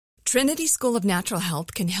Trinity School of Natural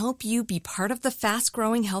Health can help you be part of the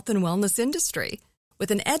fast-growing health and wellness industry.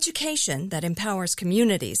 With an education that empowers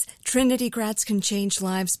communities, Trinity grads can change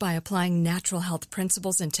lives by applying natural health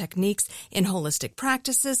principles and techniques in holistic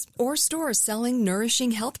practices or stores selling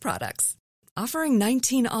nourishing health products. Offering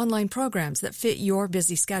 19 online programs that fit your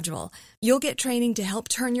busy schedule, you'll get training to help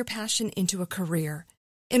turn your passion into a career.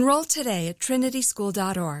 Enroll today at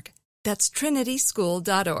trinityschool.org. That's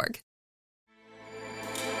trinityschool.org.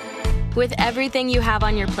 With everything you have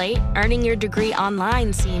on your plate, earning your degree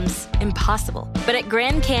online seems impossible. But at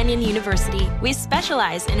Grand Canyon University, we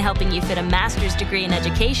specialize in helping you fit a master's degree in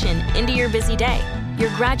education into your busy day. Your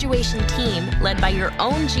graduation team, led by your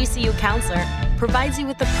own GCU counselor, provides you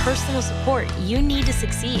with the personal support you need to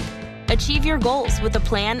succeed. Achieve your goals with a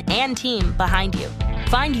plan and team behind you.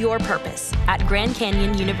 Find your purpose at Grand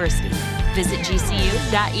Canyon University. Visit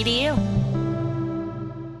gcu.edu.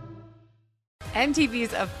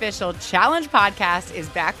 MTV's official Challenge podcast is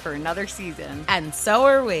back for another season. And so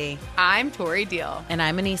are we. I'm Tori Deal. And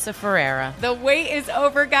I'm Anissa Ferreira. The wait is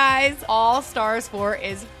over, guys. All Stars 4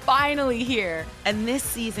 is finally here. And this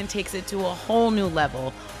season takes it to a whole new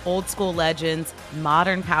level. Old school legends,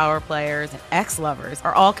 modern power players, and ex-lovers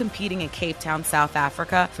are all competing in Cape Town, South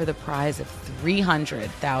Africa for the prize of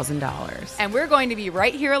 $300,000. And we're going to be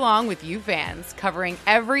right here along with you fans, covering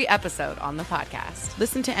every episode on the podcast.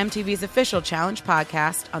 Listen to MTV's official Challenge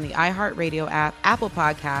podcast on the iHeartRadio app, Apple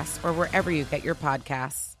Podcasts, or wherever you get your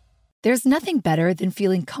podcasts. There's nothing better than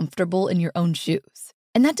feeling comfortable in your own shoes.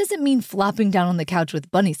 And that doesn't mean flopping down on the couch with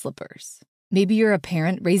bunny slippers. Maybe you're a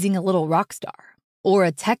parent raising a little rock star, or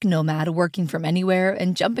a tech nomad working from anywhere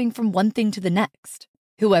and jumping from one thing to the next.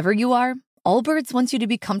 Whoever you are, Allbirds wants you to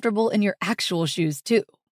be comfortable in your actual shoes, too.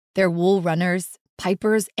 Their wool runners,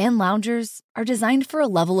 pipers, and loungers are designed for a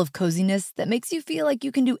level of coziness that makes you feel like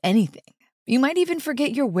you can do anything. You might even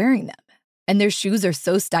forget you're wearing them. And their shoes are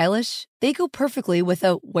so stylish, they go perfectly with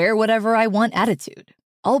a wear whatever I want attitude.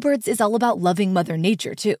 Allbirds is all about loving Mother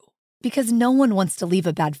Nature, too, because no one wants to leave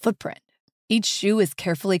a bad footprint. Each shoe is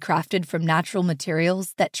carefully crafted from natural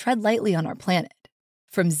materials that tread lightly on our planet.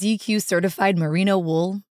 From ZQ-certified merino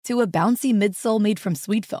wool to a bouncy midsole made from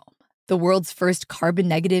sweet foam, the world's first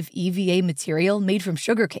carbon-negative EVA material made from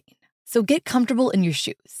sugarcane. So get comfortable in your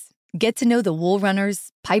shoes. Get to know the wool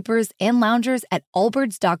runners, pipers, and loungers at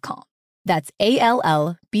allbirds.com. That's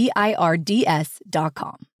ALLBIRDS.com.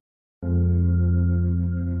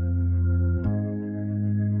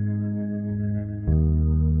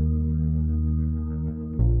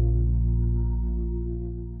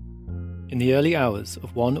 In the early hours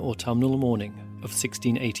of one autumnal morning of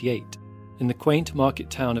 1688, in the quaint market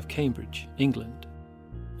town of Cambridge, England,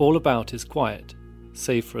 all about is quiet,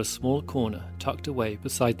 save for a small corner tucked away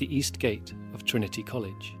beside the east gate of Trinity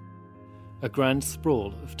College. A grand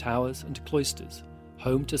sprawl of towers and cloisters,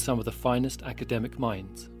 home to some of the finest academic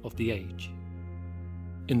minds of the age.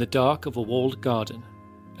 In the dark of a walled garden,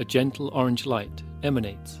 a gentle orange light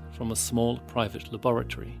emanates from a small private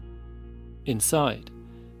laboratory. Inside,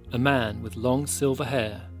 a man with long silver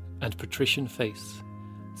hair and patrician face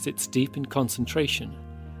sits deep in concentration,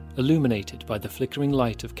 illuminated by the flickering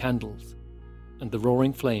light of candles and the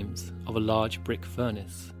roaring flames of a large brick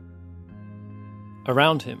furnace.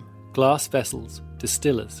 Around him, glass vessels,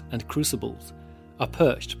 distillers, and crucibles are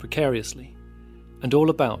perched precariously, and all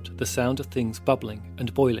about the sound of things bubbling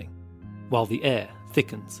and boiling, while the air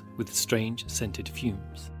thickens with strange scented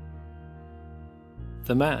fumes.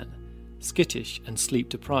 The man, skittish and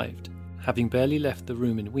sleep-deprived, having barely left the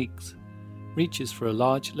room in weeks, reaches for a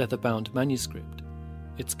large leather-bound manuscript.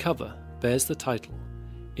 Its cover bears the title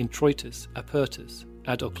Introitus Apertus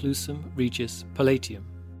ad Occlusum Regis Palatium,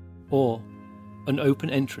 or An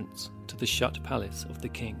Open Entrance to the Shut Palace of the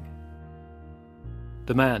King.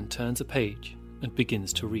 The man turns a page and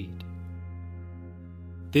begins to read.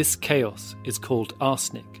 This chaos is called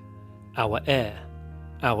arsenic, our air,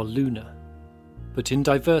 our lunar, but in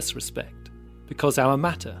diverse respect, because our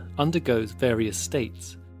matter undergoes various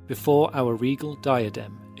states before our regal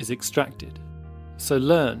diadem is extracted. So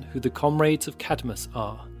learn who the comrades of Cadmus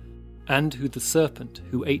are, and who the serpent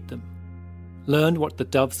who ate them. Learn what the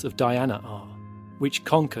doves of Diana are, which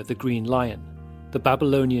conquer the green lion, the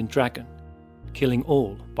Babylonian dragon, killing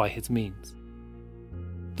all by his means.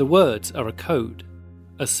 The words are a code,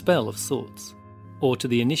 a spell of sorts, or to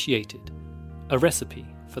the initiated, a recipe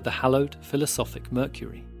for the hallowed philosophic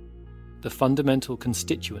mercury, the fundamental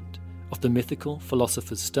constituent of the mythical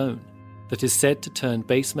philosopher's stone that is said to turn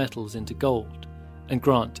base metals into gold and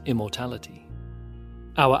grant immortality.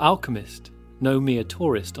 Our alchemist, no mere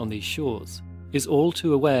tourist on these shores, is all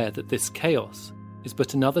too aware that this chaos is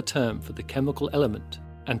but another term for the chemical element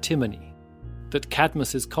antimony, that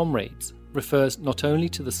Cadmus's comrades refers not only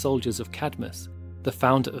to the soldiers of Cadmus, the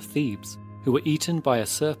founder of Thebes, who were eaten by a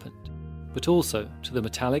serpent, but also to the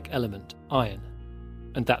metallic element iron,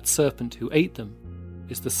 and that serpent who ate them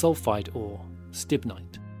is the sulfide ore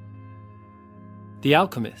stibnite. The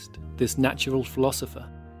alchemist, this natural philosopher,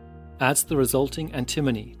 adds the resulting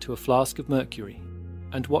antimony to a flask of mercury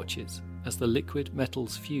and watches as the liquid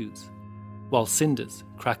metals fuse, while cinders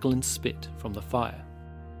crackle and spit from the fire,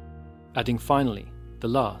 adding finally the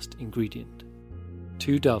last ingredient,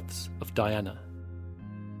 2 doves of Diana,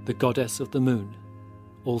 the goddess of the moon,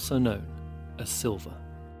 also known as silver.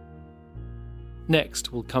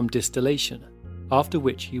 Next will come distillation, after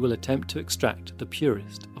which he will attempt to extract the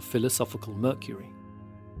purest of philosophical mercury.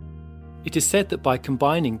 It is said that by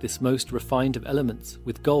combining this most refined of elements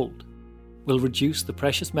with gold, will reduce the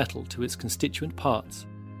precious metal to its constituent parts,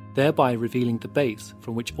 thereby revealing the base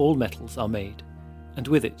from which all metals are made, and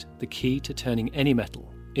with it the key to turning any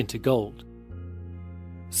metal into gold.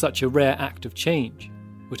 Such a rare act of change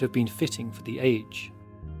would have been fitting for the age.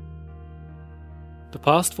 The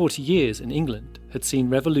past 40 years in England had seen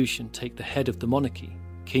revolution take the head of the monarchy,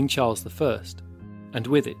 King Charles I, and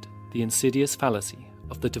with it the insidious fallacy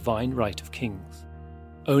of the divine right of kings,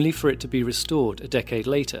 only for it to be restored a decade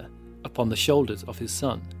later upon the shoulders of his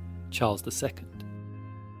son, Charles II.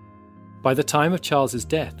 By the time of Charles's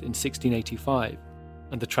death in 1685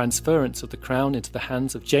 and the transference of the crown into the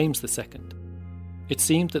hands of James II, it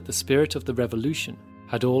seemed that the spirit of the revolution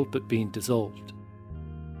had all but been dissolved.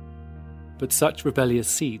 But such rebellious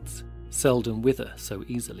seeds seldom wither so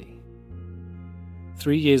easily.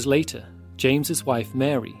 3 years later, James's wife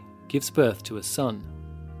Mary gives birth to a son,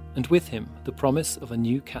 and with him the promise of a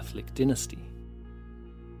new Catholic dynasty.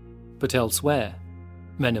 But elsewhere,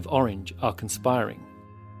 men of Orange are conspiring.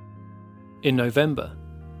 In November,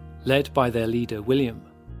 led by their leader William,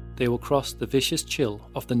 they will cross the vicious chill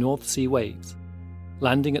of the North Sea waves,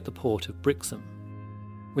 landing at the port of Brixham.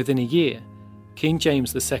 Within a year, King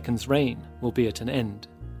James II's reign will be at an end,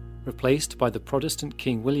 replaced by the Protestant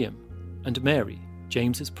King William and Mary,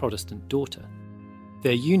 James's Protestant daughter,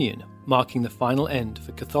 their union marking the final end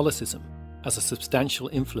for Catholicism as a substantial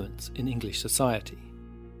influence in English society.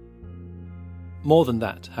 More than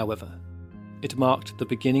that, however, it marked the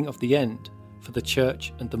beginning of the end for the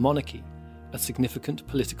Church and the monarchy as significant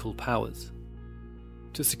political powers.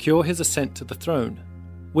 To secure his ascent to the throne,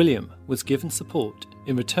 William was given support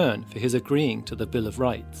in return for his agreeing to the Bill of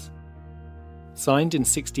Rights. Signed in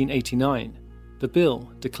 1689, the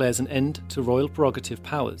bill declares an end to royal prerogative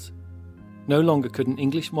powers. No longer could an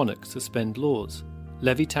English monarch suspend laws,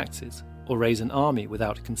 levy taxes, or raise an army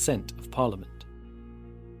without consent of Parliament.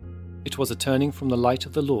 It was a turning from the light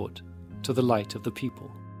of the Lord to the light of the people.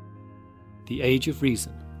 The Age of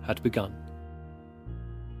Reason had begun.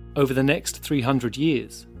 Over the next 300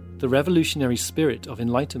 years, the revolutionary spirit of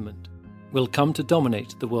enlightenment will come to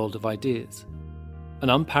dominate the world of ideas, an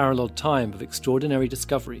unparalleled time of extraordinary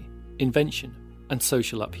discovery, invention, and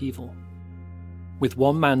social upheaval, with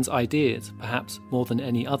one man's ideas, perhaps more than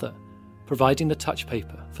any other, providing the touch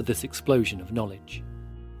paper for this explosion of knowledge.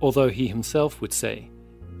 Although he himself would say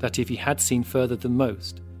that if he had seen further than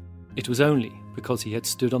most, it was only because he had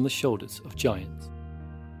stood on the shoulders of giants.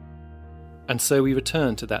 And so we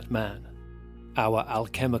return to that man, our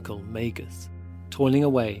alchemical magus, toiling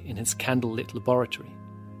away in his candle-lit laboratory,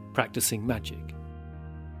 practicing magic.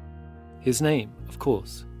 His name, of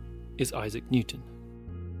course, is Isaac Newton.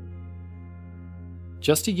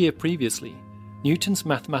 Just a year previously, Newton's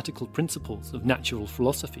mathematical principles of natural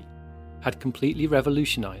philosophy had completely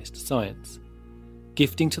revolutionized science,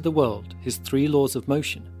 gifting to the world his 3 laws of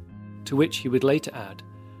motion, to which he would later add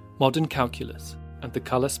modern calculus and the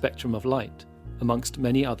colour spectrum of light, amongst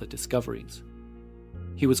many other discoveries.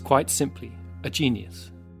 He was quite simply a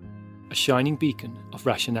genius, a shining beacon of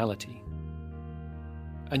rationality.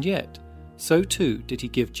 And yet, so too did he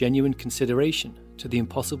give genuine consideration to the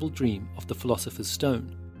impossible dream of the philosopher's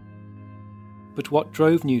stone. But what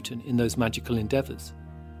drove Newton in those magical endeavours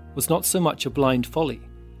was not so much a blind folly,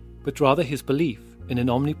 but rather his belief in an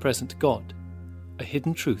omnipresent God, a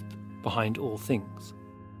hidden truth behind all things.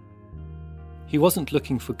 He wasn't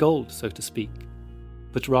looking for gold, so to speak,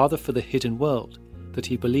 but rather for the hidden world that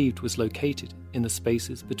he believed was located in the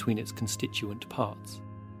spaces between its constituent parts.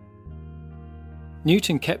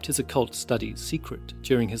 Newton kept his occult studies secret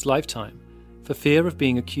during his lifetime for fear of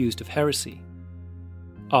being accused of heresy.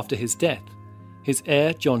 After his death, his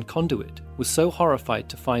heir John Conduit was so horrified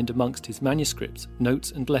to find amongst his manuscripts,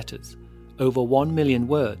 notes and letters over 1 million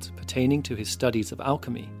words pertaining to his studies of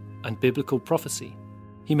alchemy and biblical prophecy,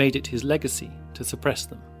 he made it his legacy to suppress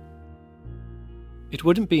them. It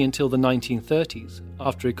wouldn't be until the 1930s,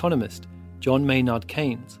 after economist John Maynard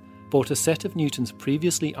Keynes bought a set of Newton's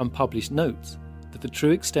previously unpublished notes, that the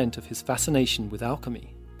true extent of his fascination with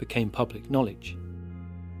alchemy became public knowledge.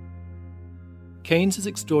 Keynes's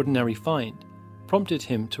extraordinary find prompted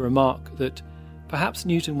him to remark that perhaps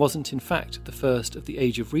Newton wasn't in fact the first of the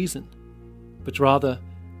Age of Reason, but rather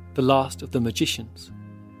the last of the magicians,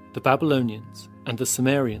 the Babylonians and the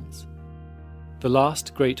Sumerians, the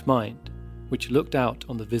last great mind which looked out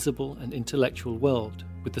on the visible and intellectual world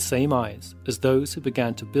with the same eyes as those who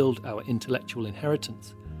began to build our intellectual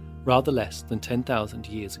inheritance rather less than 10,000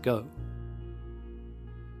 years ago.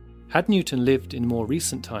 Had Newton lived in more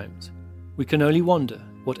recent times, we can only wonder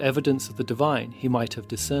what evidence of the divine he might have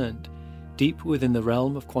discerned deep within the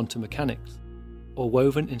realm of quantum mechanics, or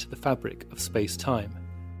woven into the fabric of space-time.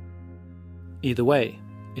 Either way,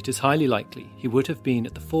 it is highly likely he would have been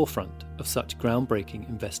at the forefront of such groundbreaking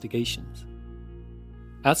investigations.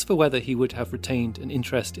 As for whether he would have retained an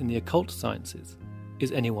interest in the occult sciences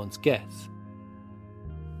is anyone's guess.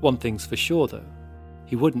 One thing's for sure, though,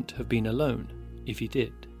 he wouldn't have been alone if he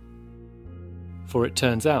did. For it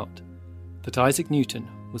turns out that Isaac Newton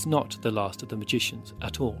was not the last of the magicians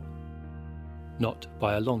at all. Not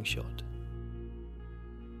by a long shot.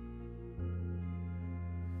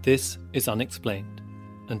 This is Unexplained,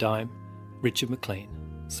 and I'm Richard McLean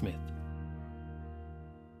Smith.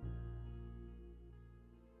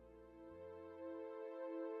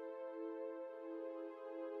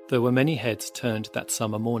 There were many heads turned that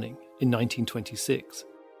summer morning in 1926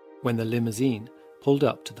 when the limousine pulled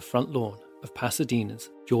up to the front lawn of Pasadena's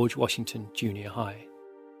George Washington Junior High.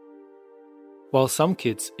 While some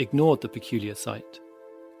kids ignored the peculiar sight,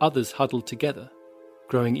 others huddled together,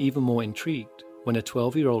 growing even more intrigued when a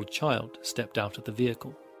 12-year-old child stepped out of the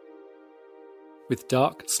vehicle. With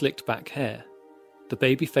dark, slicked-back hair, the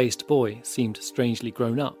baby-faced boy seemed strangely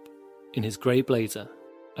grown up in his grey blazer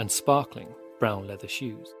and sparkling brown leather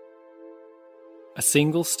shoes. A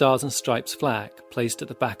single Stars and Stripes flag placed at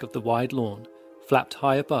the back of the wide lawn flapped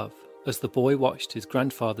high above as the boy watched his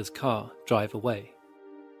grandfather's car drive away.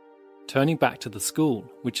 Turning back to the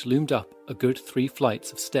school, which loomed up a good 3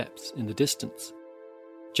 flights of steps in the distance,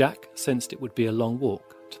 Jack sensed it would be a long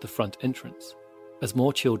walk to the front entrance, as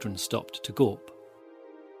more children stopped to gawp.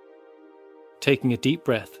 Taking a deep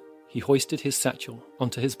breath, he hoisted his satchel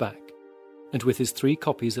onto his back, and with his 3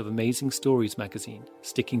 copies of Amazing Stories magazine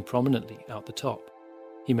sticking prominently out the top,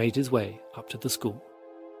 he made his way up to the school.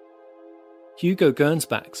 Hugo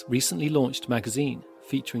Gernsback's recently launched magazine,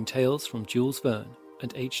 featuring tales from Jules Verne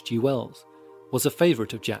and H.G. Wells, was a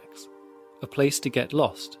favourite of Jack's, a place to get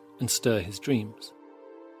lost and stir his dreams.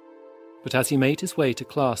 But as he made his way to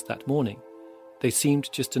class that morning, they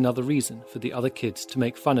seemed just another reason for the other kids to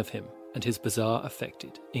make fun of him and his bizarre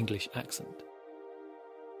affected English accent.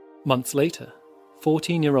 Months later,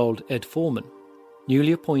 14-year-old Ed Foreman,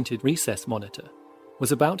 newly appointed recess monitor,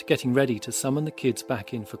 was about getting ready to summon the kids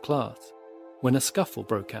back in for class when a scuffle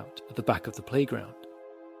broke out at the back of the playground.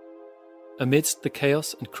 Amidst the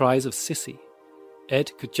chaos and cries of "Sissy,"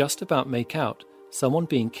 Ed could just about make out someone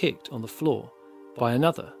being kicked on the floor by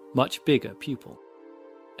another, much bigger pupil.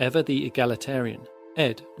 Ever the egalitarian,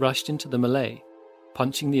 Ed rushed into the melee,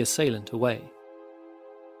 punching the assailant away.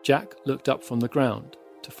 Jack looked up from the ground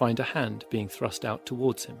to find a hand being thrust out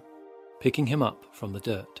towards him, picking him up from the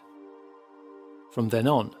dirt. From then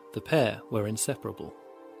on, the pair were inseparable,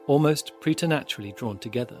 almost preternaturally drawn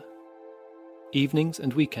together. Evenings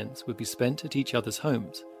and weekends would be spent at each other's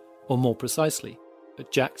homes, or more precisely,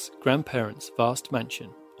 at Jack's grandparents' vast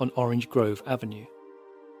mansion on Orange Grove Avenue.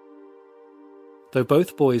 Though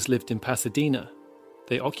both boys lived in Pasadena,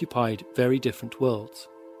 they occupied very different worlds,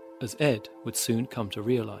 as Ed would soon come to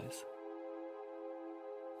realize.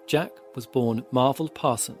 Jack was born Marvel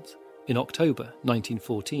Parsons in October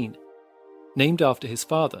 1914, named after his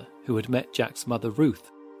father, who had met Jack's mother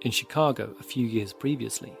Ruth in Chicago a few years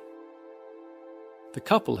previously. The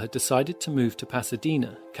couple had decided to move to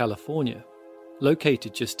Pasadena, California,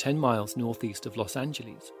 located just 10 miles northeast of Los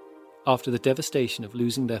Angeles, after the devastation of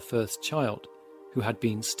losing their first child, who had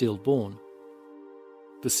been stillborn.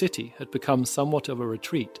 The city had become somewhat of a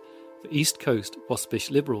retreat for East Coast waspish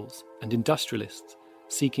liberals and industrialists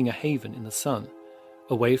seeking a haven in the sun,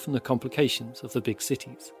 away from the complications of the big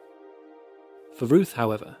cities. For Ruth,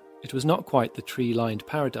 however, it was not quite the tree-lined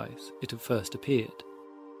paradise it had first appeared.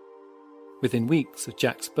 Within weeks of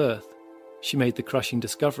Jack's birth, she made the crushing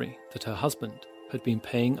discovery that her husband had been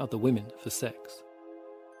paying other women for sex.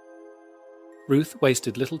 Ruth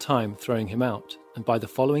wasted little time throwing him out, and by the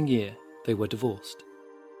following year, they were divorced.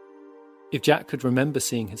 If Jack could remember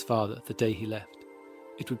seeing his father the day he left,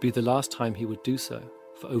 it would be the last time he would do so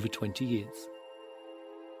for over 20 years.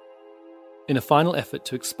 In a final effort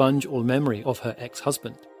to expunge all memory of her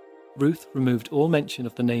ex-husband, Ruth removed all mention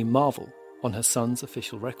of the name Marvel on her son's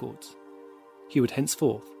official records. He would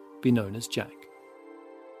henceforth be known as Jack.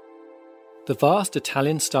 The vast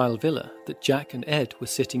Italian-style villa that Jack and Ed were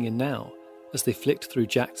sitting in now, as they flicked through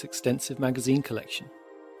Jack's extensive magazine collection,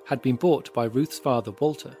 had been bought by Ruth's father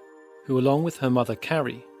Walter, who along with her mother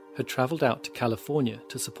Carrie had travelled out to California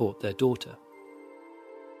to support their daughter.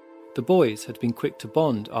 The boys had been quick to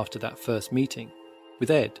bond after that first meeting,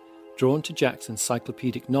 with Ed drawn to Jack's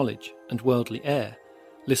encyclopedic knowledge and worldly air,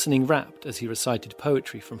 listening rapt as he recited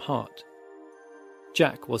poetry from heart.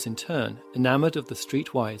 Jack was in turn enamoured of the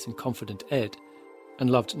streetwise and confident Ed, and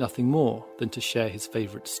loved nothing more than to share his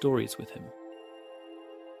favourite stories with him.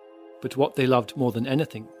 But what they loved more than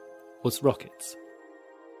anything was rockets.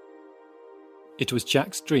 It was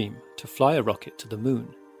Jack's dream to fly a rocket to the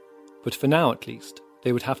moon, but for now at least,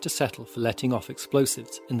 they would have to settle for letting off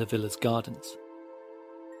explosives in the villa's gardens.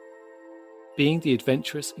 Being the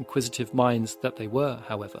adventurous, inquisitive minds that they were,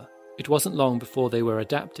 however, it wasn't long before they were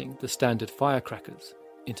adapting the standard firecrackers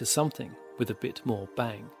into something with a bit more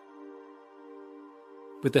bang.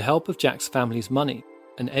 With the help of Jack's family's money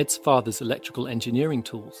and Ed's father's electrical engineering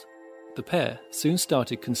tools, the pair soon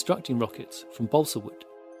started constructing rockets from balsa wood,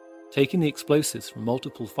 taking the explosives from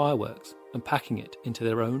multiple fireworks and packing it into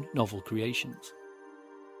their own novel creations.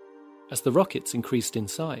 As the rockets increased in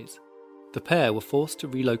size, the pair were forced to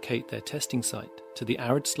relocate their testing site to the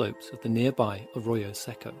arid slopes of the nearby Arroyo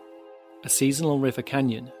Seco, a seasonal river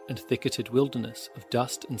canyon and thicketed wilderness of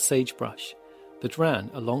dust and sagebrush that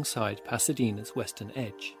ran alongside Pasadena's western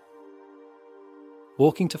edge.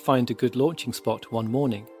 Walking to find a good launching spot one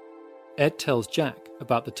morning, Ed tells Jack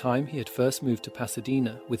about the time he had first moved to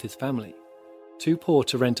Pasadena with his family. Too poor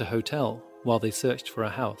to rent a hotel while they searched for a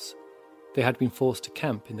house, they had been forced to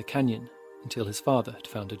camp in the canyon until his father had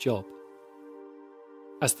found a job.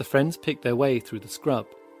 As the friends pick their way through the scrub,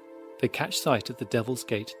 they catch sight of the Devil's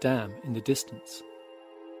Gate Dam in the distance.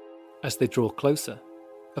 As they draw closer,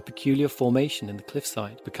 a peculiar formation in the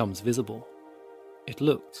cliffside becomes visible. It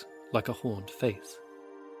looked like a horned face.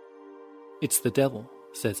 "It's the devil,"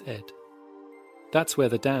 says Ed. "That's where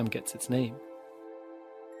the dam gets its name."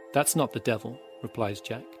 "That's not the devil," replies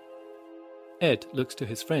Jack. Ed looks to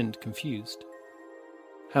his friend confused.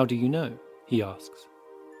 "How do you know?" he asks.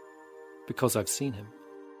 "Because I've seen him."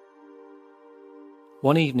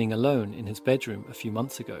 One evening alone in his bedroom a few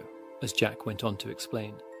months ago, as Jack went on to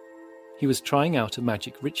explain, he was trying out a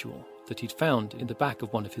magic ritual that he'd found in the back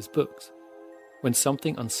of one of his books, when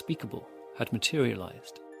something unspeakable had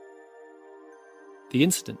materialized. The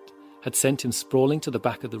incident had sent him sprawling to the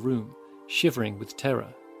back of the room, shivering with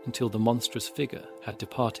terror until the monstrous figure had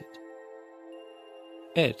departed.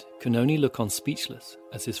 Ed can only look on speechless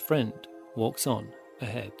as his friend walks on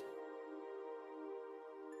ahead.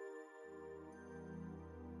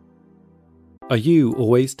 Are you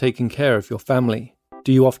always taking care of your family?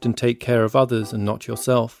 Do you often take care of others and not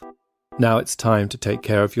yourself? Now it's time to take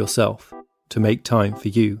care of yourself, to make time for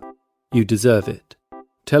you. You deserve it.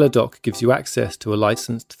 Teladoc gives you access to a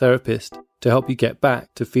licensed therapist to help you get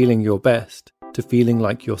back to feeling your best, to feeling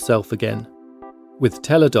like yourself again. With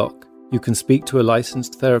Teladoc, you can speak to a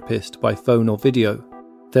licensed therapist by phone or video.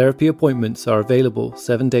 Therapy appointments are available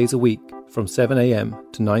 7 days a week from 7 a.m.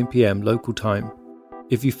 to 9 p.m. local time.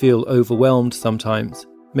 If you feel overwhelmed sometimes,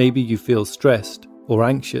 maybe you feel stressed or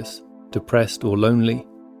anxious, depressed or lonely,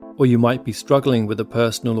 or you might be struggling with a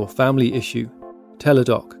personal or family issue,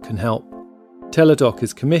 Teladoc can help. Teladoc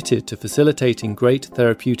is committed to facilitating great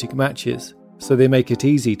therapeutic matches, so they make it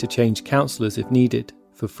easy to change counsellors if needed,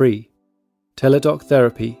 for free. Teladoc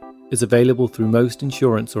Therapy is available through most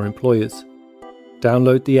insurance or employers.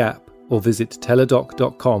 Download the app or visit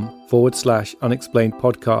teladoc.com/unexplained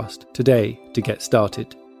podcast today to get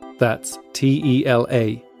started. That's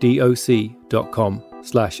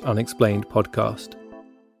teladoc.com/unexplained podcast.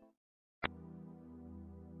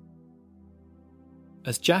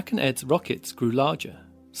 As Jack and Ed's rockets grew larger,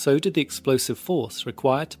 so did the explosive force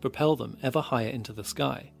required to propel them ever higher into the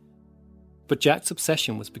sky. But Jack's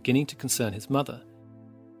obsession was beginning to concern his mother.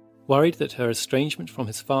 Worried that her estrangement from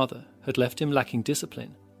his father had left him lacking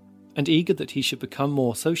discipline, and eager that he should become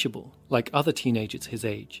more sociable like other teenagers his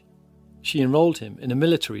age, she enrolled him in a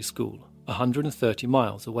military school 130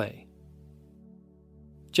 miles away.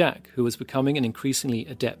 Jack, who was becoming an increasingly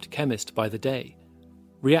adept chemist by the day,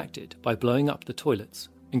 reacted by blowing up the toilets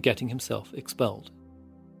and getting himself expelled.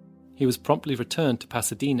 He was promptly returned to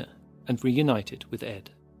Pasadena and reunited with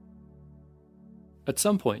Ed. At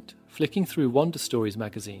some point, flicking through Wonder Stories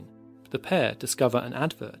magazine, the pair discover an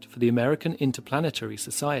advert for the American Interplanetary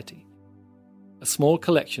Society, a small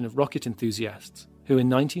collection of rocket enthusiasts who in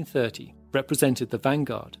 1930 represented the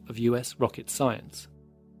vanguard of US rocket science.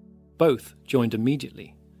 Both joined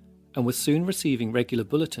immediately and were soon receiving regular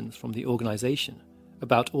bulletins from the organisation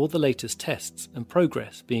about all the latest tests and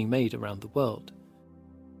progress being made around the world.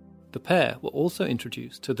 The pair were also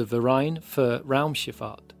introduced to the Verein für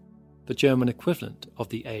Raumschifffahrt, the German equivalent of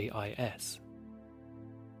the AIS.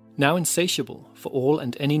 Now insatiable for all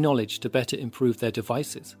and any knowledge to better improve their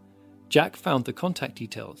devices, Jack found the contact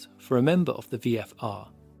details for a member of the VFR,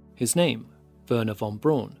 his name, Werner von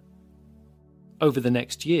Braun. Over the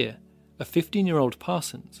next year, a 15-year-old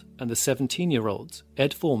Parsons and the 17-year-olds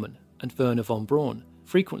Ed Foreman and Werner von Braun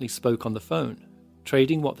frequently spoke on the phone,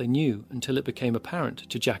 trading what they knew until it became apparent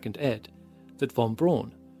to Jack and Ed that von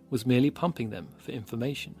Braun was merely pumping them for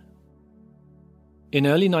information. In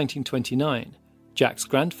early 1929, Jack's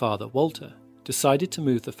grandfather, Walter, decided to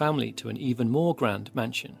move the family to an even more grand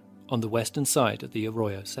mansion on the western side of the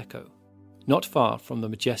Arroyo Seco, not far from the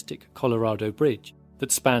majestic Colorado Bridge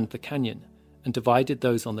that spanned the canyon and divided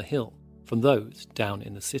those on the hill from those down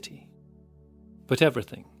in the city. But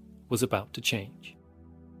everything was about to change.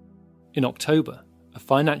 In October, a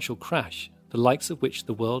financial crash, the likes of which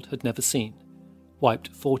the world had never seen,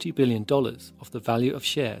 wiped $40 billion off the value of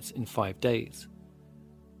shares in 5 days.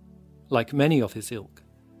 Like many of his ilk,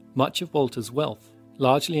 much of Walter's wealth,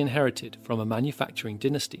 largely inherited from a manufacturing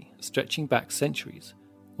dynasty stretching back centuries,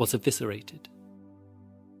 was eviscerated.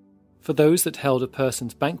 For those that held a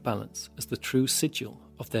person's bank balance as the true sigil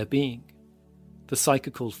of their being, the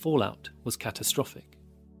psychical fallout was catastrophic.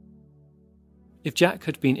 If Jack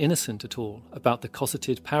had been innocent at all about the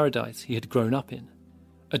cosseted paradise he had grown up in,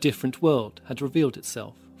 a different world had revealed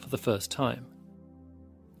itself for the first time.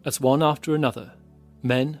 As one after another,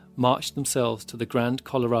 men marched themselves to the Grand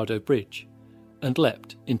Colorado Bridge and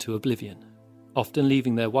leapt into oblivion, often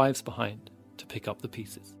leaving their wives behind to pick up the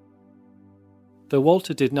pieces. Though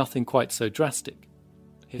Walter did nothing quite so drastic,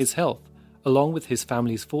 his health, along with his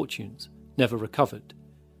family's fortunes, never recovered,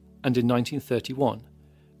 and in 1931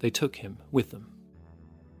 they took him with them.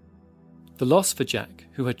 The loss for Jack,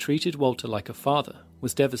 who had treated Walter like a father,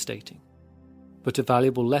 was devastating, but a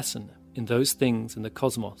valuable lesson in those things in the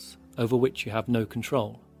cosmos over which you have no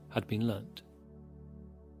control had been learnt.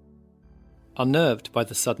 Unnerved by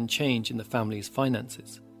the sudden change in the family's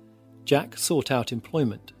finances, Jack sought out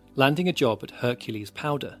employment, landing a job at Hercules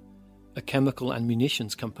Powder, a chemical and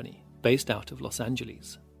munitions company based out of Los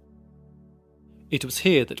Angeles. It was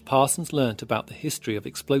here that Parsons learnt about the history of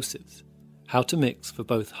explosives, how to mix for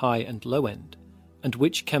both high and low end, and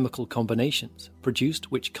which chemical combinations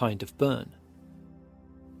produced which kind of burn.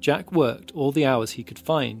 Jack worked all the hours he could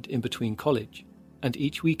find in between college, and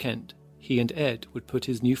each weekend he and Ed would put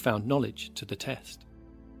his newfound knowledge to the test.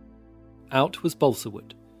 Out was balsa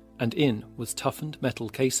wood, and in was toughened metal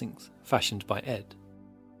casings fashioned by Ed.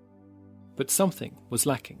 But something was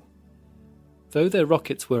lacking. Though their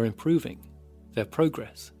rockets were improving, their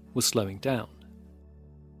progress was slowing down.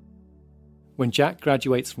 When Jack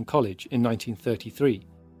graduates from college in 1933,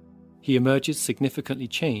 he emerges significantly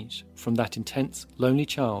changed from that intense, lonely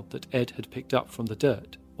child that Ed had picked up from the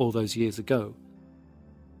dirt all those years ago.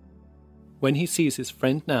 When he sees his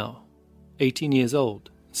friend now, 18 years old,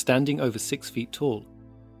 standing over 6 feet tall,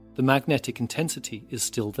 the magnetic intensity is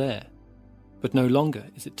still there, but no longer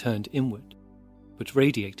is it turned inward, but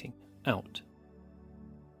radiating out.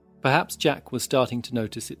 Perhaps Jack was starting to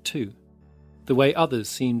notice it too, the way others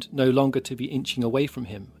seemed no longer to be inching away from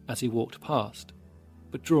him as he walked past,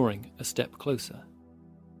 but drawing a step closer.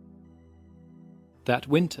 That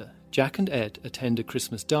winter, Jack and Ed attend a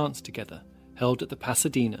Christmas dance together held at the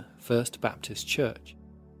Pasadena First Baptist Church.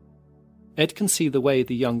 Ed can see the way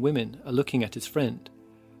the young women are looking at his friend,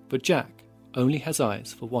 but Jack only has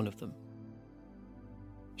eyes for one of them.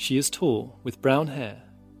 She is tall, with brown hair,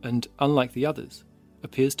 and, unlike the others,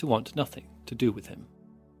 appears to want nothing to do with him.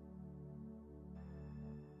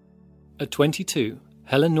 At 22,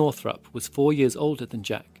 Helen Northrup was 4 years older than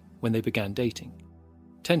Jack when they began dating,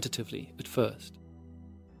 tentatively at first.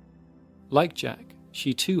 Like Jack,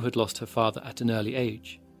 she too had lost her father at an early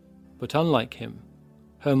age, but unlike him,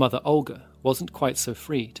 her mother Olga wasn't quite so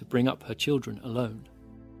free to bring up her children alone.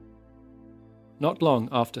 Not long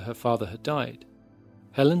after her father had died,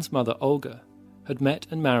 Helen's mother Olga had met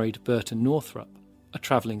and married Burton Northrup, a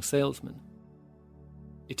travelling salesman.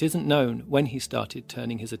 It isn't known when he started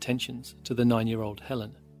turning his attentions to the 9-year-old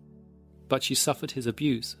Helen, but she suffered his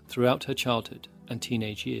abuse throughout her childhood and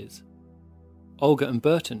teenage years. Olga and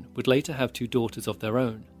Burton would later have 2 daughters of their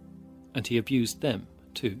own, and he abused them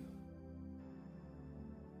too.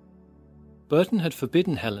 Burton had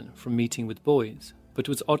forbidden Helen from meeting with boys, but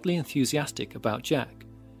was oddly enthusiastic about Jack,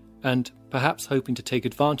 and, perhaps hoping to take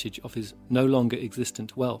advantage of his no longer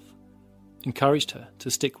existent wealth, encouraged her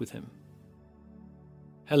to stick with him.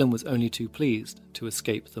 Helen was only too pleased to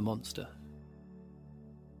escape the monster.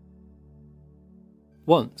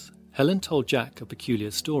 Once, Helen told Jack a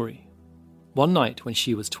peculiar story. One night when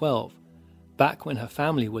she was 12, back when her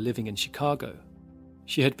family were living in Chicago,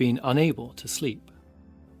 she had been unable to sleep.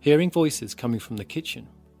 Hearing voices coming from the kitchen,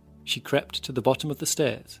 she crept to the bottom of the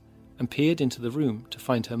stairs and peered into the room to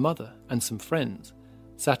find her mother and some friends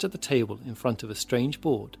sat at the table in front of a strange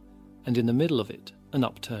board, and in the middle of it an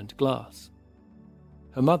upturned glass.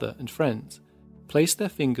 Her mother and friends placed their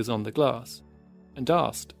fingers on the glass and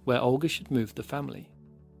asked where Olga should move the family.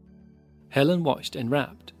 Helen watched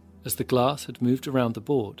enrapt as the glass had moved around the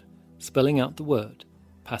board, spelling out the word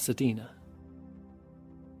Pasadena.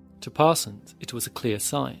 To Parsons, it was a clear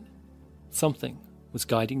sign. Something was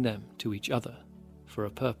guiding them to each other for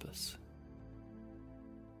a purpose.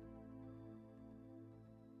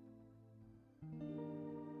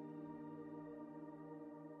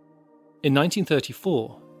 In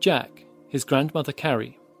 1934, Jack, his grandmother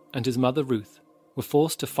Carrie, and his mother Ruth were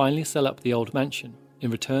forced to finally sell up the old mansion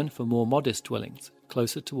in return for more modest dwellings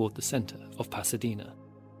closer toward the center of Pasadena.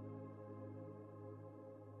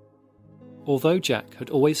 Although Jack had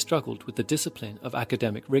always struggled with the discipline of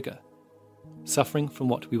academic rigor, suffering from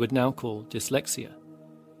what we would now call dyslexia,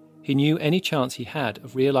 he knew any chance he had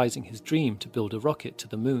of realizing his dream to build a rocket to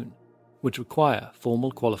the moon would require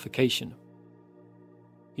formal qualification.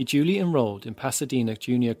 He duly enrolled in Pasadena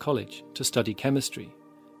Junior College to study chemistry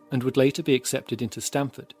and would later be accepted into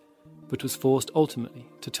Stanford, but was forced ultimately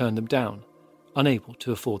to turn them down, unable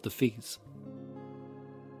to afford the fees.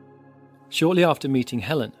 Shortly after meeting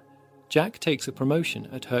Helen, Jack takes a promotion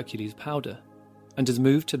at Hercules Powder and is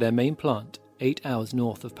moved to their main plant 8 hours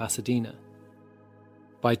north of Pasadena.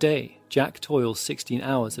 By day, Jack toils 16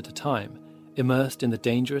 hours at a time, immersed in the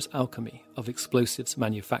dangerous alchemy of explosives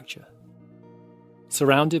manufacture.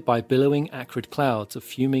 Surrounded by billowing acrid clouds of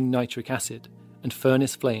fuming nitric acid and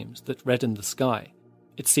furnace flames that redden the sky,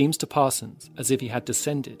 it seems to Parsons as if he had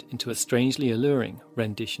descended into a strangely alluring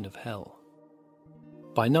rendition of hell.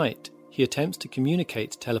 By night, he attempts to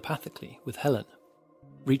communicate telepathically with Helen,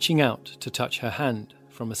 reaching out to touch her hand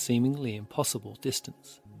from a seemingly impossible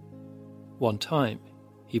distance. One time,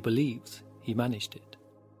 he believes he managed it.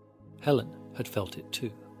 Helen had felt it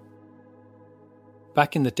too.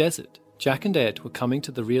 Back in the desert, Jack and Ed were coming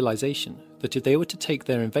to the realization that if they were to take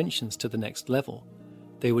their inventions to the next level,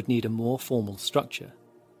 they would need a more formal structure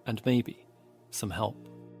and maybe some help.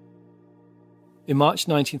 In March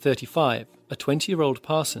 1935, a 20-year-old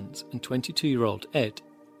Parsons and 22-year-old Ed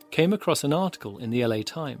came across an article in the LA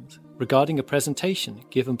Times regarding a presentation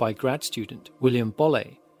given by grad student William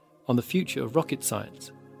Bolle on the future of rocket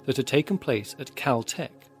science that had taken place at Caltech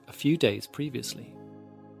a few days previously.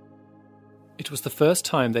 It was the first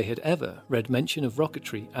time they had ever read mention of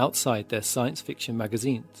rocketry outside their science fiction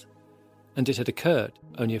magazines, and it had occurred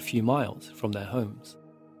only a few miles from their homes.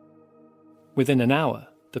 Within an hour,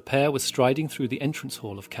 the pair was striding through the entrance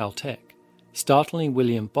hall of Caltech, startling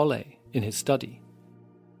William Bolle in his study.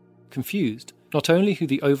 Confused not only who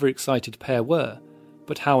the overexcited pair were,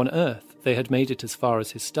 but how on earth they had made it as far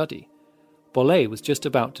as his study, Bolle was just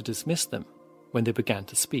about to dismiss them when they began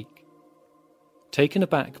to speak. Taken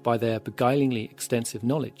aback by their beguilingly extensive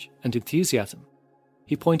knowledge and enthusiasm,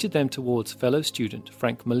 he pointed them towards fellow student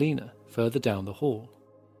Frank Molina further down the hall.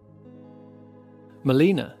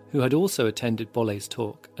 Molina, who had also attended Bolle's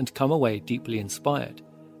talk and come away deeply inspired,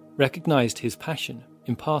 recognized his passion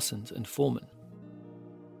in Parsons and Foreman.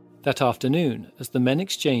 That afternoon, as the men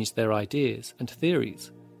exchanged their ideas and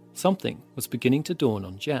theories, something was beginning to dawn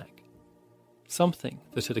on Jack. Something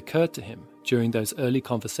that had occurred to him during those early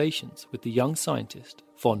conversations with the young scientist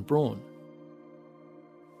von Braun.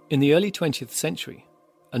 In the early 20th century,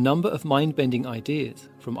 a number of mind-bending ideas,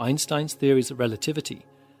 from Einstein's theories of relativity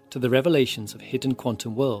to the revelations of hidden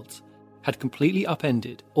quantum worlds, had completely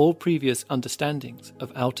upended all previous understandings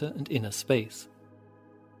of outer and inner space.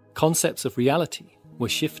 Concepts of reality were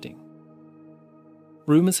shifting.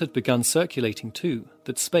 Rumours had begun circulating too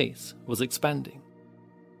that space was expanding.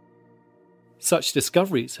 Such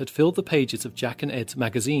discoveries had filled the pages of Jack and Ed's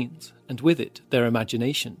magazines, and with it their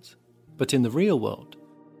imaginations. But in the real world,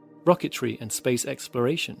 rocketry and space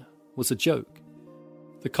exploration was a joke.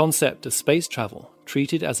 The concept of space travel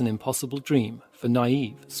treated as an impossible dream for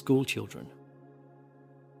naive schoolchildren.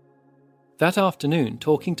 That afternoon,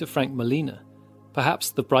 talking to Frank Molina,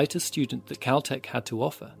 perhaps the brightest student that Caltech had to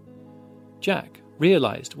offer, Jack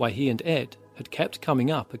realized why he and Ed had kept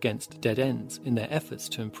coming up against dead ends in their efforts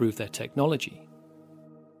to improve their technology.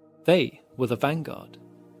 They were the vanguard.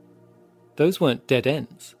 Those weren't dead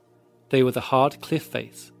ends. They were the hard cliff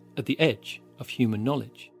face at the edge of human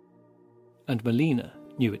knowledge. And Melina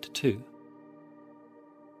knew it too.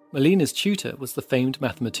 Melina's tutor was the famed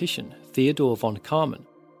mathematician Theodor von Karman.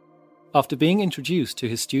 After being introduced to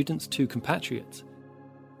his students' two compatriots,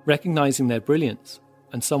 recognizing their brilliance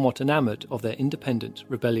and somewhat enamoured of their independent,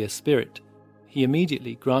 rebellious spirit, he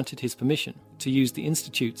immediately granted his permission to use the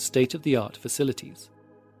Institute's state-of-the-art facilities.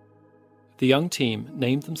 The young team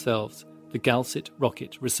named themselves the Galsit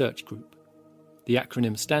Rocket Research Group, the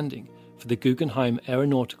acronym standing for the Guggenheim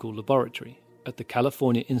Aeronautical Laboratory at the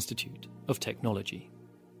California Institute of Technology.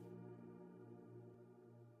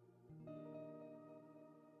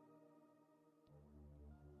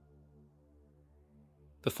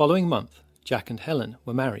 The following month, Jack and Helen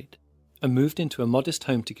were married and moved into a modest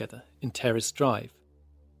home together in Terrace Drive.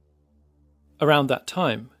 Around that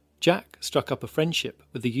time, Jack struck up a friendship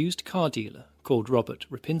with a used car dealer called Robert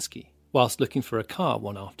Rapinski whilst looking for a car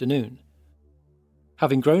one afternoon.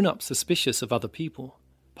 Having grown up suspicious of other people,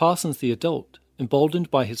 Parsons the adult,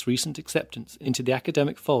 emboldened by his recent acceptance into the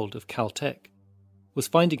academic fold of Caltech, was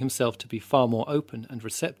finding himself to be far more open and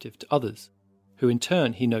receptive to others, who in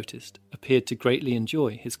turn, he noticed, appeared to greatly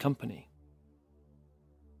enjoy his company.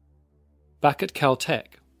 Back at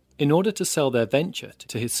Caltech, in order to sell their venture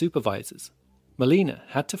to his supervisors, Melina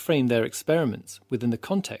had to frame their experiments within the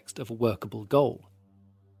context of a workable goal.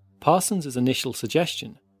 Parsons' initial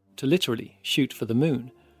suggestion, to literally shoot for the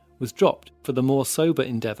moon, was dropped for the more sober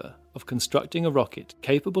endeavour of constructing a rocket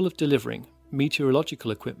capable of delivering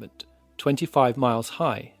meteorological equipment 25 miles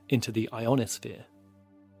high into the ionosphere.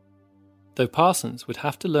 Though Parsons would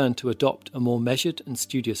have to learn to adopt a more measured and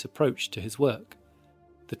studious approach to his work,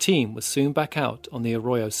 the team was soon back out on the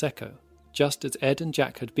Arroyo Seco, just as Ed and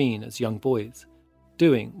Jack had been as young boys,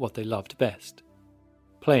 doing what they loved best,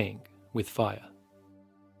 playing with fire.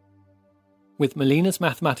 With Melina's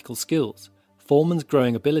mathematical skills, Foreman's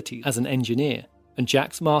growing ability as an engineer, and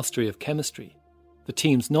Jack's mastery of chemistry, the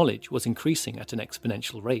team's knowledge was increasing at an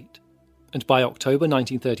exponential rate, and by October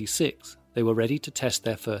 1936 they were ready to test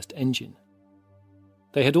their first engine.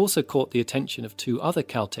 They had also caught the attention of two other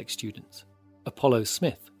Caltech students, Apollo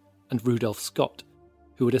Smith and Rudolph Scott,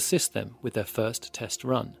 who would assist them with their first test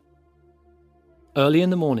run. Early in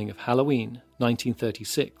the morning of Halloween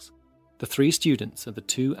 1936, the three students and the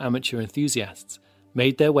two amateur enthusiasts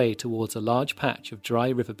made their way towards a large patch of dry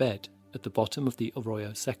riverbed at the bottom of the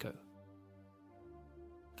Arroyo Seco.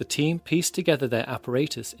 The team pieced together their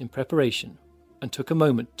apparatus in preparation and took a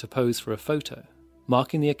moment to pose for a photo,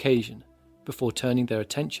 marking the occasion before turning their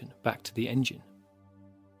attention back to the engine.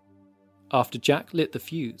 After Jack lit the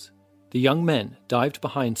fuse, the young men dived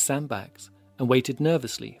behind sandbags and waited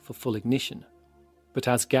nervously for full ignition. But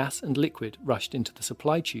as gas and liquid rushed into the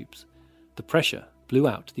supply tubes, the pressure blew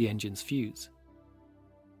out the engine's fuse.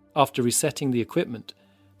 After resetting the equipment,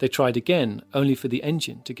 they tried again only for the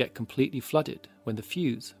engine to get completely flooded when the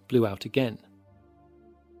fuse blew out again.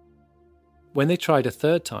 When they tried a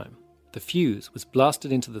third time, the fuse was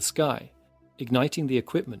blasted into the sky, igniting the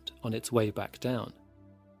equipment on its way back down.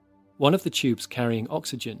 One of the tubes carrying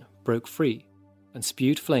oxygen broke free and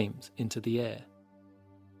spewed flames into the air.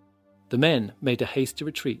 The men made a hasty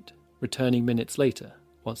retreat, returning minutes later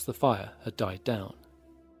once the fire had died down.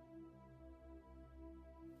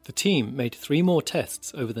 The team made 3 more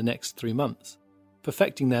tests over the next 3 months,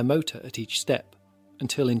 perfecting their motor at each step,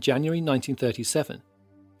 until in January 1937,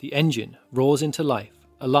 the engine roars into life,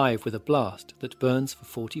 alive with a blast that burns for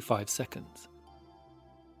 45 seconds.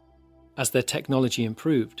 As their technology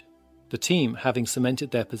improved, the team, having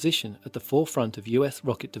cemented their position at the forefront of US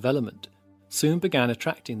rocket development, soon began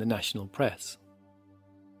attracting the national press.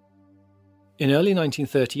 In early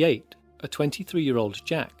 1938, a 23-year-old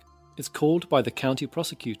Jack is called by the county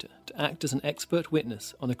prosecutor to act as an expert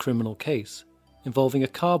witness on a criminal case involving a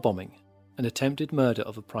car bombing and attempted murder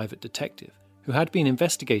of a private detective who had been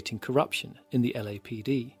investigating corruption in the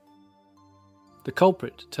LAPD. The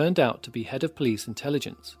culprit turned out to be head of police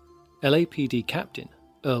intelligence, LAPD Captain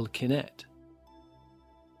Earl Kinnett.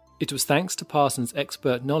 It was thanks to Parsons'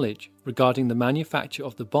 expert knowledge regarding the manufacture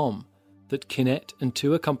of the bomb that Kinnett and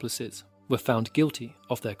 2 accomplices were found guilty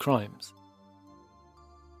of their crimes.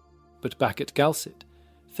 But back at Galsit,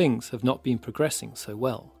 things have not been progressing so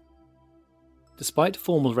well. Despite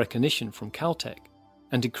formal recognition from Caltech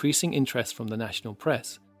and increasing interest from the national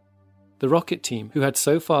press, the rocket team, who had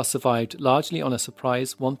so far survived largely on a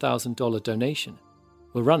surprise $1,000 donation,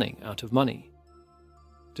 were running out of money.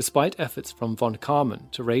 Despite efforts from von Karman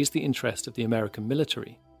to raise the interest of the American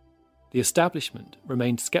military, the establishment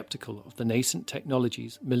remained skeptical of the nascent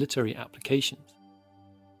technology's military applications.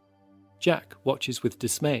 Jack watches with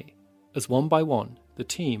dismay as one by one the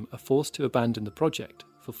team are forced to abandon the project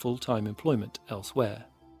for full-time employment elsewhere.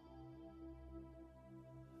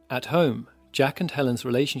 At home, Jack and Helen's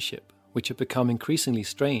relationship, which had become increasingly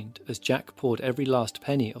strained as Jack poured every last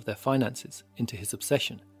penny of their finances into his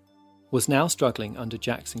obsession, was now struggling under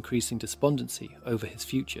Jack's increasing despondency over his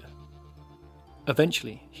future.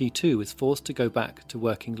 Eventually, he too is forced to go back to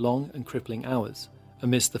working long and crippling hours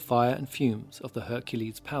amidst the fire and fumes of the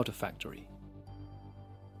Hercules powder factory.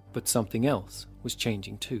 But something else was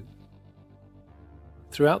changing too.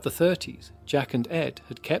 Throughout the 30s, Jack and Ed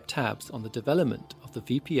had kept tabs on the development of the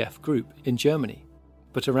VPF group in Germany,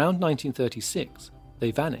 but around 1936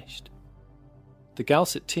 they vanished. The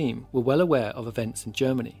Galset team were well aware of events in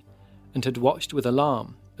Germany and had watched with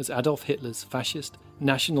alarm as Adolf Hitler's fascist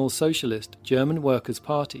National Socialist German Workers'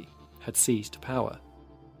 Party had seized power.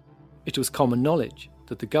 It was common knowledge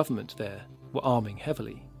that the government there were arming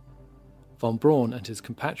heavily. Von Braun and his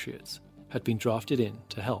compatriots had been drafted in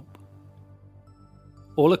to help.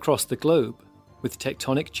 All across the globe, with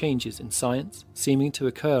tectonic changes in science seeming to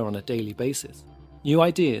occur on a daily basis, new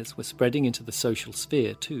ideas were spreading into the social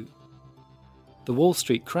sphere too. The Wall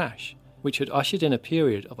Street crash, which had ushered in a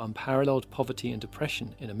period of unparalleled poverty and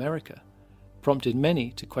depression in America, prompted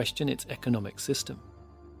many to question its economic system.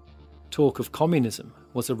 Talk of communism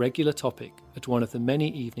was a regular topic at one of the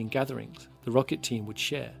many evening gatherings the rocket team would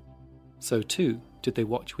share. So too did they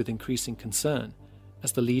watch with increasing concern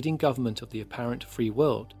as the leading government of the apparent free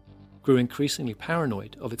world grew increasingly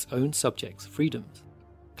paranoid of its own subjects' freedoms,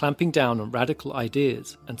 clamping down on radical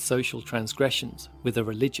ideas and social transgressions with a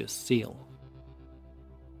religious zeal.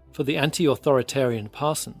 For the anti-authoritarian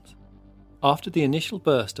Parsons, after the initial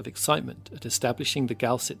burst of excitement at establishing the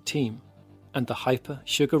Galset team and the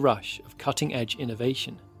hyper-sugar rush of cutting-edge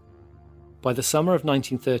innovation, by the summer of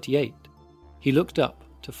 1938, he looked up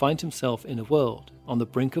to find himself in a world on the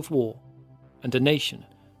brink of war and a nation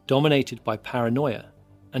dominated by paranoia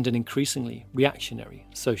and an increasingly reactionary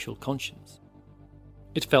social conscience.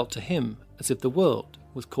 It felt to him as if the world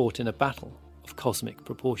was caught in a battle of cosmic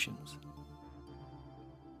proportions.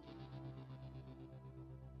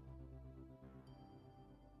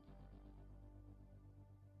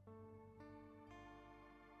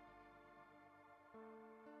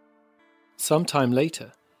 Some time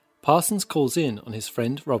later, Parsons calls in on his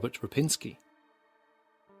friend Robert Rapinski.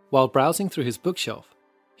 While browsing through his bookshelf,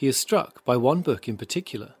 he is struck by one book in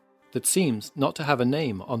particular that seems not to have a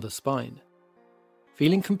name on the spine.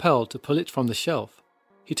 Feeling compelled to pull it from the shelf,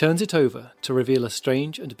 he turns it over to reveal a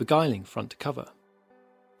strange and beguiling front cover.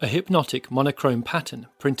 A hypnotic monochrome pattern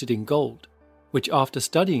printed in gold, which after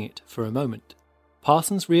studying it for a moment,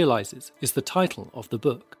 Parsons realizes is the title of the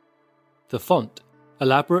book. The font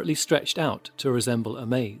elaborately stretched out to resemble a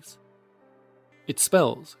maze. It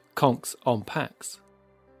spells Conx on Pax,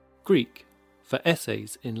 Greek for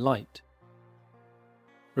essays in light.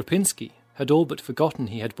 Rapinski had all but forgotten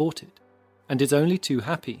he had bought it, and is only too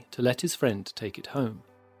happy to let his friend take it home.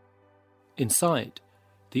 Inside,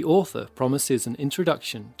 the author promises an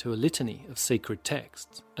introduction to a litany of sacred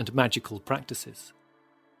texts and magical practices.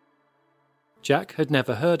 Jack had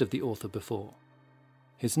never heard of the author before.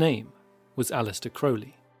 His name was Aleister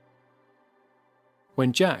Crowley.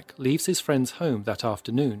 When Jack leaves his friend's home that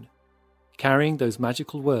afternoon, carrying those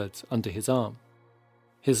magical words under his arm,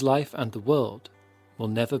 his life and the world will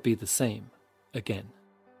never be the same again.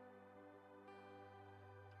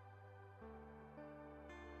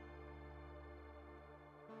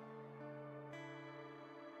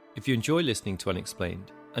 If you enjoy listening to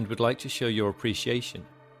Unexplained and would like to show your appreciation,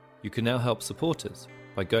 you can now help support us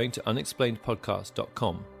by going to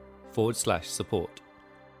unexplainedpodcast.com/support.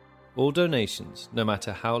 All donations, no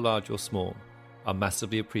matter how large or small, are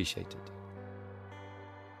massively appreciated.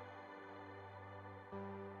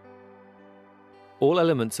 All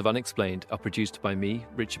elements of Unexplained are produced by me,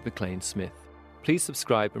 Richard McLean Smith. Please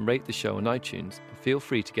subscribe and rate the show on iTunes, and feel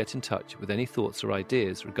free to get in touch with any thoughts or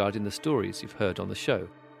ideas regarding the stories you've heard on the show.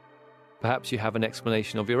 Perhaps you have an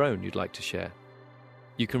explanation of your own you'd like to share.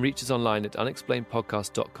 You can reach us online at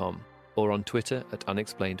unexplainedpodcast.com or on Twitter at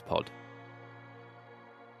unexplainedpod.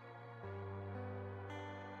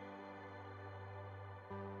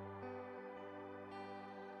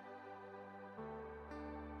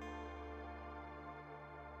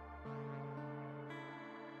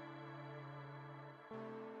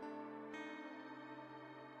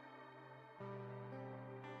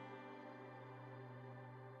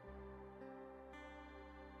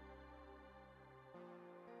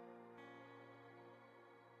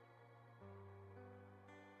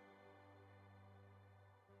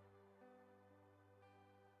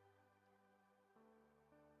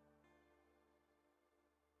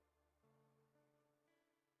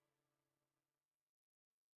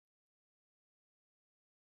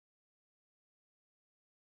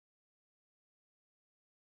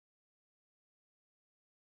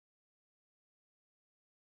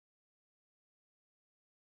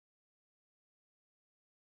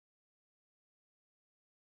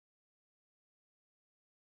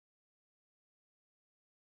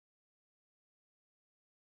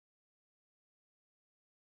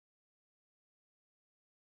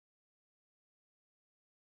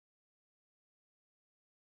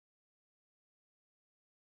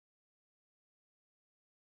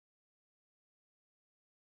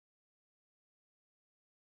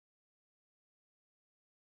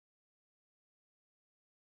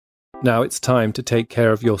 Now it's time to take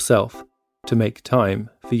care of yourself, to make time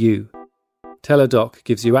for you. Teladoc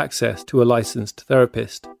gives you access to a licensed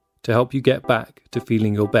therapist to help you get back to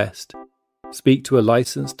feeling your best. Speak to a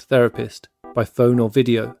licensed therapist by phone or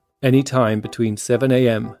video anytime between 7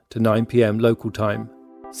 a.m. to 9 p.m. local time,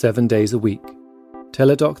 7 days a week.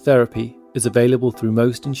 Teladoc Therapy is available through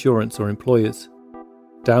most insurance or employers.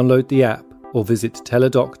 Download the app or visit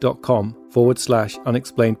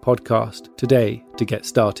teladoc.com/unexplained podcast today to get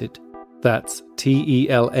started. That's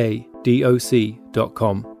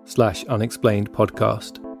teladoc.com/unexplained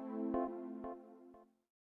podcast.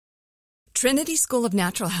 Trinity School of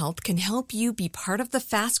Natural Health can help you be part of the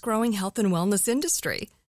fast-growing health and wellness industry.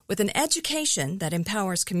 With an education that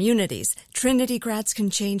empowers communities, Trinity grads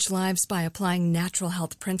can change lives by applying natural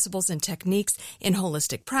health principles and techniques in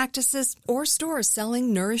holistic practices or stores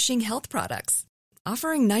selling nourishing health products.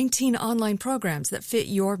 Offering 19 online programs that fit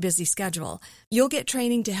your busy schedule, you'll get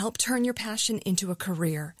training to help turn your passion into a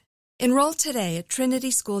career. Enroll today at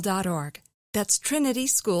trinityschool.org. That's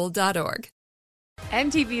trinityschool.org.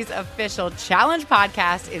 MTV's official Challenge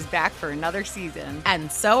podcast is back for another season.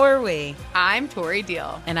 And so are we. I'm Tori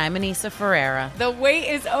Deal. And I'm Anissa Ferreira. The wait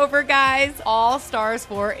is over, guys. All Stars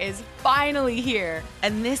 4 is finally here.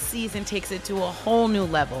 And this season takes it to a whole new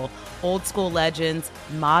level. Old school legends,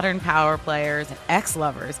 modern power players, and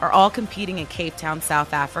ex-lovers are all competing in Cape Town,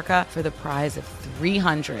 South Africa for the prize of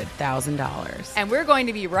 $300,000. And we're going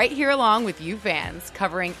to be right here along with you fans,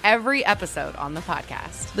 covering every episode on the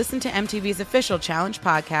podcast. Listen to MTV's official Challenge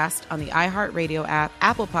podcast on the iHeartRadio app,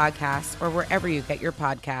 Apple Podcasts, or wherever you get your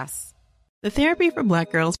podcasts. The Therapy for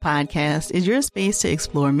Black Girls podcast is your space to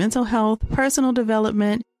explore mental health, personal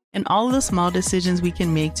development, and all of the small decisions we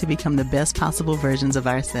can make to become the best possible versions of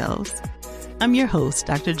ourselves. I'm your host,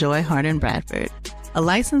 Dr. Joy Harden Bradford, a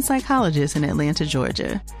licensed psychologist in Atlanta,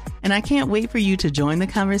 Georgia, and I can't wait for you to join the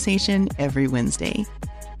conversation every Wednesday.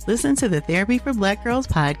 Listen to the Therapy for Black Girls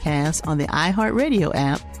podcast on the iHeartRadio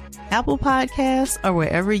app, Apple Podcasts, or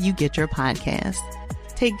wherever you get your podcasts.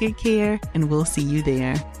 Take good care, and we'll see you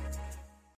there.